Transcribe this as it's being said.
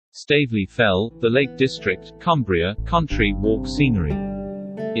Staveley Fell, the Lake District, Cumbria, country walk scenery.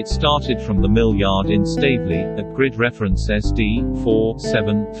 It started from the Mill Yard in Staveley, at grid reference SD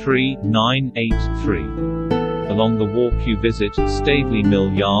 473983. Along the walk you visit Staveley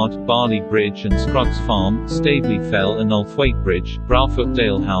Mill Yard, Barley Bridge and Scruggs Farm, Staveley Fell and Ullthwaite Bridge, Browfoot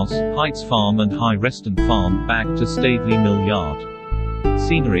Dale House, Heights Farm and High Reston Farm, back to Staveley Mill Yard.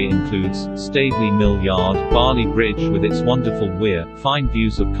 Scenery includes Staveley Mill Yard, Barley Bridge with its wonderful weir, fine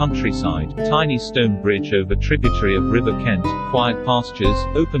views of countryside, tiny stone bridge over tributary of River Kent, quiet pastures,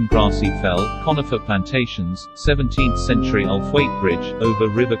 open grassy fell, conifer plantations, 17th century Ullthwaite Bridge, over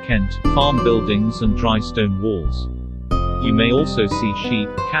River Kent, farm buildings and dry stone walls. You may also see sheep,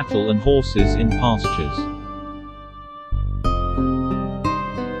 cattle and horses in pastures.